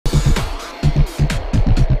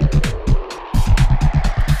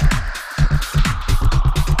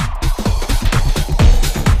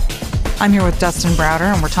I'm here with Dustin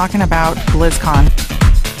Browder, and we're talking about BlizzCon.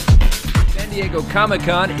 San Diego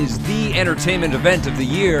Comic-Con is the entertainment event of the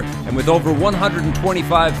year, and with over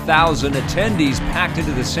 125,000 attendees packed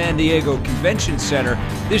into the San Diego Convention Center,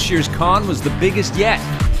 this year's con was the biggest yet.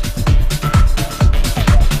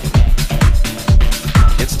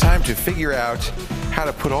 It's time to figure out how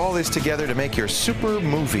to put all this together to make your super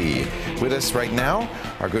movie. With us right now,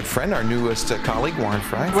 our good friend, our newest colleague, Warren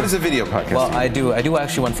Fry. What is a video podcast? Well, I do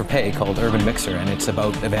actually one for pay called Urban Mixer, and it's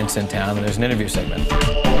about events in town, and there's an interview segment.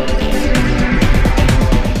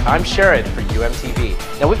 I'm Sherrod for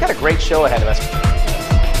UMTV. Now, we've got a great show ahead of us.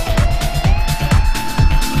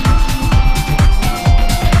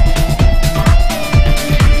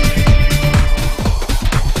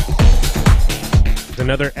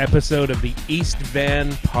 Another episode of the East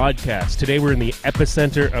Van podcast. Today we're in the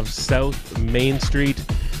epicenter of South Main Street,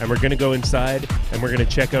 and we're going to go inside and we're going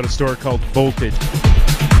to check out a store called Voltage.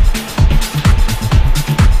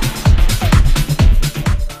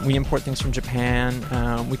 We import things from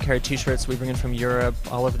Japan. We carry t-shirts we bring in from Europe,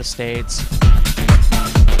 all over the States.